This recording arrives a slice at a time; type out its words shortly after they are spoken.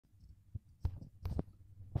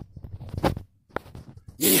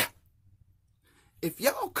Yeah. If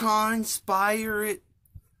y'all conspire, it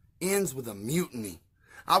ends with a mutiny.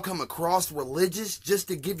 I'll come across religious just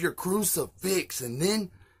to give your crucifix, and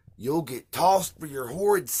then you'll get tossed for your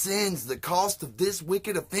horrid sins. The cost of this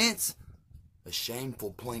wicked offense, a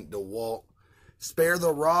shameful plank to walk. Spare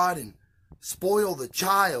the rod and spoil the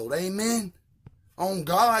child. Amen? On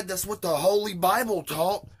God, that's what the Holy Bible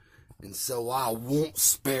taught. And so I won't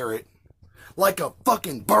spare it. Like a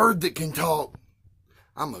fucking bird that can talk.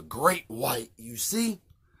 I'm a great white, you see?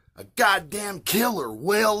 A goddamn killer,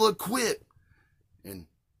 well equipped. And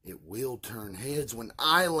it will turn heads when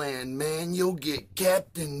I land, man. You'll get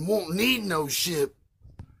captain, won't need no ship.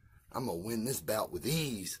 I'm gonna win this bout with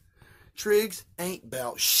ease. Triggs ain't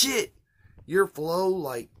bout shit. Your flow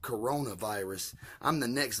like coronavirus. I'm the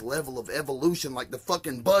next level of evolution like the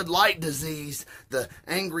fucking Bud Light disease. The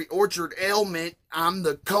Angry Orchard ailment. I'm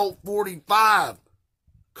the Colt 45.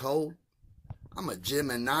 Cold? I'm a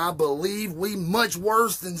Gemini. Believe we much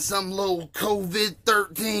worse than some little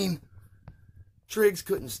COVID-13. Triggs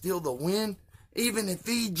couldn't steal the win, even if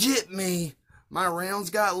he jipped me. My rounds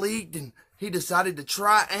got leaked and he decided to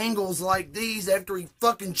try angles like these after he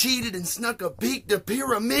fucking cheated and snuck a peek to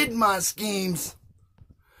pyramid my schemes.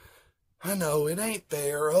 I know, it ain't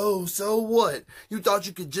fair. Oh, so what? You thought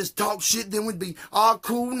you could just talk shit, then we'd be all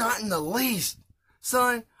cool? Not in the least.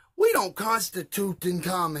 Son, we don't constitute in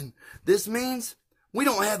common. This means we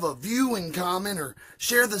don't have a view in common or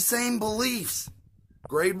share the same beliefs.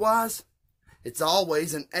 Grade-wise, it's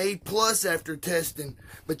always an A+ after testing,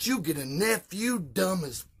 but you get an F, you dumb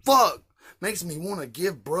as fuck. Makes me want to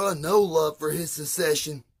give bruh no love for his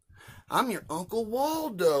secession. I'm your Uncle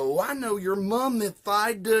Waldo. I know your mum if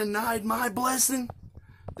I denied my blessing.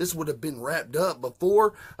 This would have been wrapped up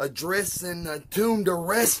before addressing a tomb to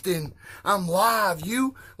rest in. I'm live.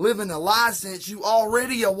 You living a lie since you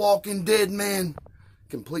already a walking dead man.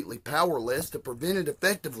 Completely powerless to prevent it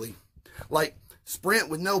effectively. Like Sprint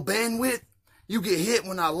with no bandwidth. You get hit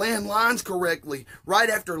when I land lines correctly. Right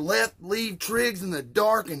after left, leave Triggs in the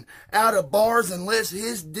dark and out of bars unless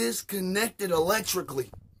his disconnected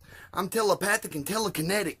electrically. I'm telepathic and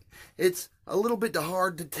telekinetic. It's a little bit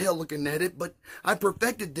hard to telekinetic, but I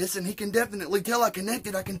perfected this and he can definitely tell I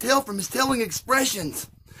connected. I can tell from his telling expressions.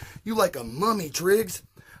 You like a mummy, Triggs.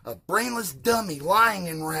 A brainless dummy lying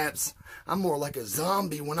in wraps. I'm more like a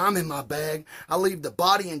zombie when I'm in my bag. I leave the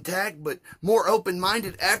body intact, but more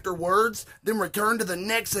open-minded afterwards, then return to the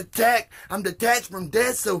next attack. I'm detached from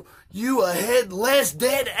death, so you a headless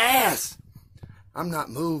dead ass. I'm not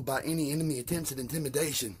moved by any enemy attempts at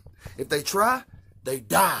intimidation. If they try, they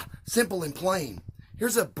die. Simple and plain.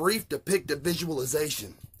 Here's a brief depictive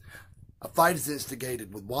visualization. A fight is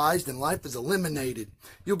instigated with WiZe, and life is eliminated.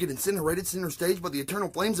 You'll get incinerated center stage by the eternal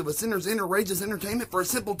flames of a sinner's inner rageous entertainment for a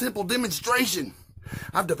simple temple demonstration.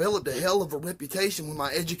 I've developed a hell of a reputation with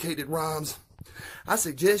my educated rhymes. I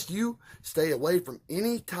suggest you stay away from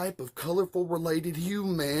any type of colorful related hue,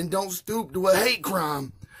 man. Don't stoop to a hate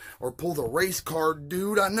crime. Or pull the race card,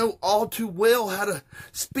 dude. I know all too well how to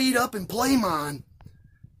speed up and play mine.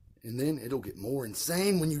 And then it'll get more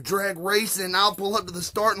insane when you drag racing. I'll pull up to the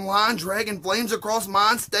starting line, dragging flames across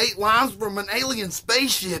mine state lines from an alien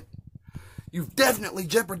spaceship. You've definitely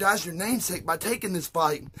jeopardized your namesake by taking this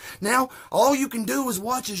fight. Now, all you can do is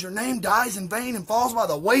watch as your name dies in vain and falls by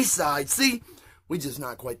the wayside. See, we just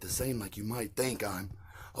not quite the same like you might think. I'm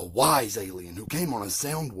a wise alien who came on a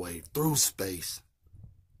sound wave through space.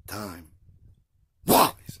 Time.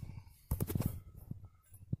 Why?